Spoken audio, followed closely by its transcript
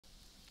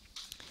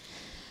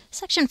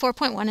Section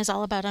 4.1 is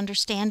all about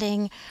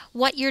understanding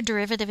what your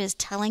derivative is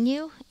telling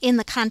you in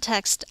the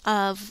context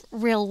of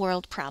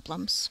real-world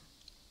problems.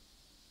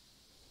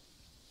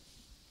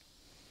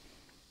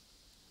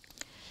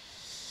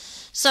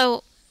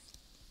 So,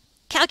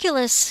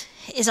 calculus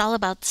is all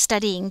about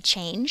studying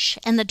change,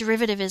 and the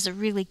derivative is a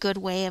really good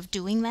way of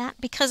doing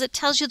that because it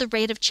tells you the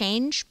rate of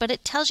change, but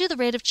it tells you the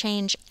rate of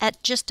change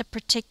at just a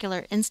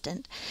particular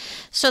instant.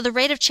 So the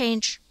rate of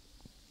change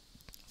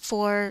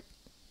for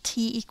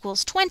t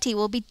equals 20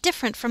 will be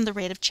different from the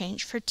rate of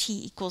change for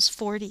t equals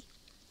 40,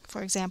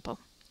 for example.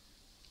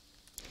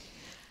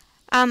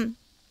 A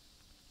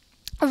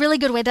really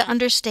good way to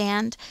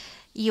understand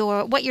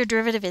what your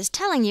derivative is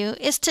telling you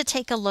is to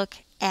take a look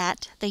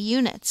at the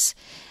units.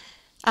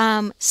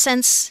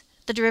 Since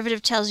the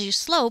derivative tells you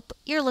slope,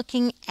 you're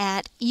looking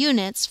at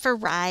units for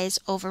rise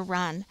over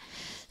run.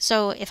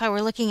 So if I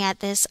were looking at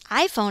this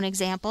iPhone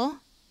example,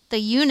 the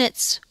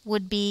units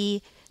would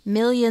be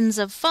millions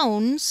of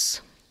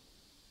phones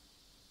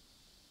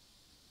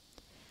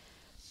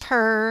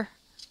per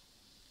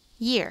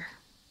year.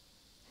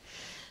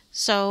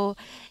 So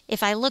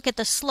if I look at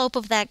the slope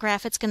of that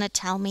graph, it's going to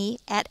tell me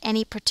at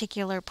any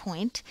particular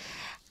point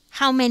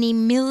how many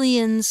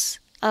millions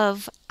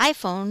of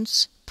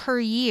iPhones per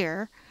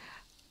year,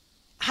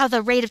 how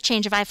the rate of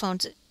change of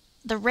iPhones,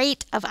 the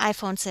rate of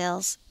iPhone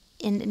sales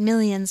in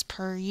millions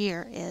per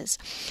year is.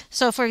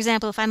 So for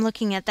example, if I'm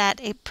looking at that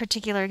a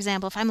particular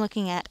example, if I'm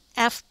looking at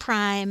f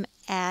prime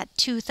at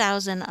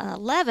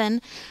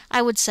 2011,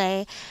 I would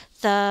say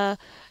the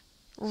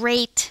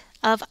rate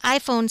of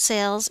iPhone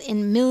sales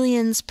in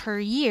millions per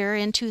year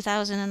in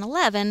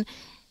 2011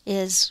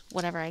 is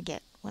whatever I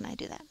get when I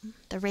do that,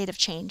 the rate of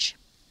change.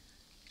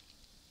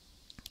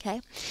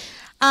 Okay.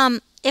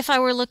 If I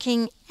were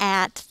looking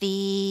at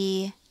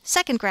the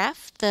second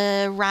graph,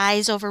 the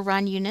rise over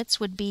run units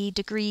would be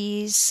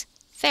degrees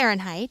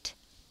Fahrenheit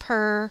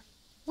per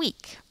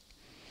week.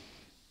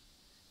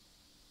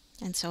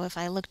 And so if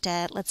I looked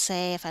at, let's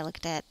say, if I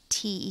looked at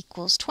t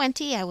equals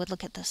 20, I would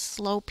look at the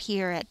slope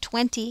here at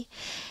 20,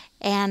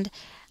 and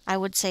I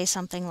would say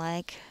something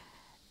like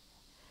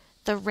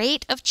the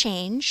rate of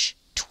change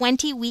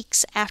 20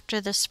 weeks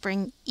after the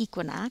spring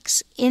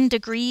equinox in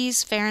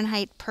degrees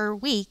Fahrenheit per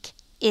week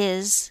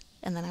is,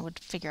 and then I would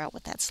figure out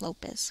what that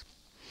slope is.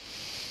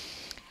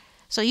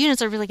 So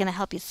units are really going to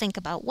help you think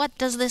about what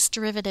does this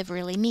derivative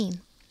really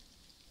mean.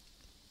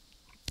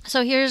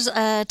 So here's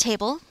a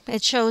table.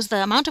 It shows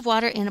the amount of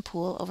water in a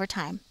pool over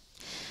time.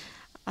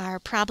 Our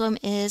problem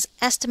is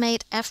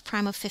estimate f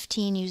prime of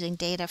 15 using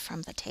data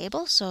from the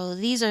table. So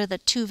these are the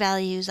two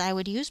values I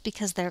would use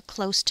because they're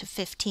close to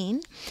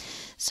 15.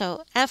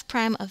 So f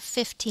prime of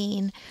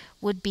 15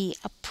 would be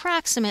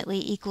approximately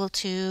equal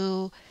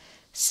to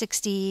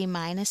 60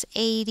 minus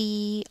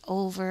 80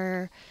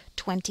 over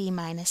 20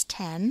 minus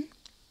 10.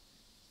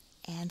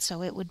 And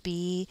so it would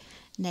be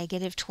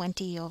negative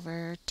 20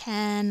 over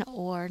 10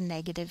 or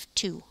negative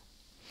 2.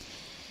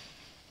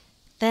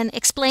 Then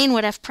explain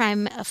what f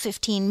prime of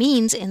 15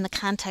 means in the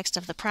context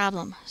of the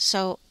problem.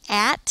 So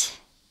at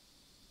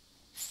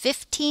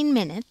 15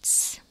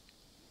 minutes,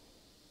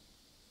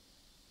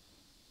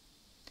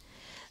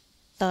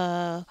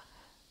 the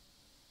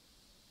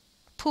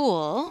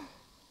pool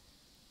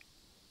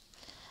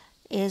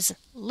is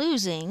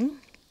losing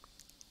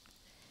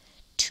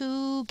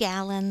 2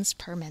 gallons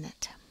per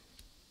minute.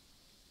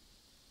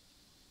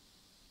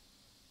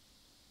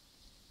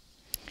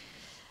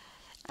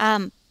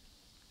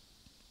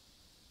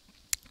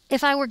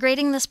 If I were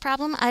grading this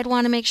problem, I'd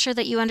want to make sure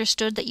that you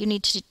understood that you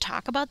need to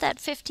talk about that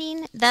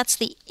 15. That's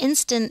the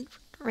instant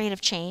rate of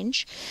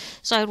change.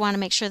 So I would want to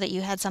make sure that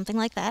you had something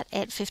like that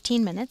at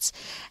 15 minutes.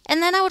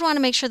 And then I would want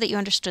to make sure that you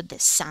understood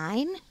this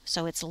sign.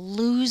 So it's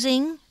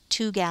losing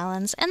 2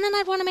 gallons. And then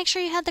I'd want to make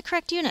sure you had the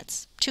correct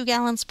units, 2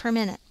 gallons per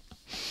minute.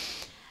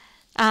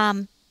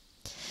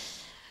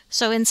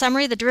 So in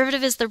summary, the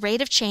derivative is the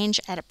rate of change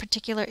at a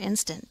particular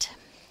instant.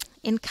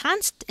 In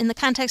the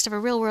context of a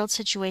real-world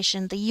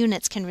situation, the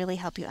units can really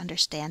help you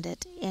understand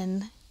it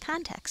in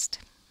context.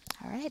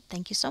 All right,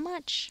 thank you so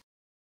much.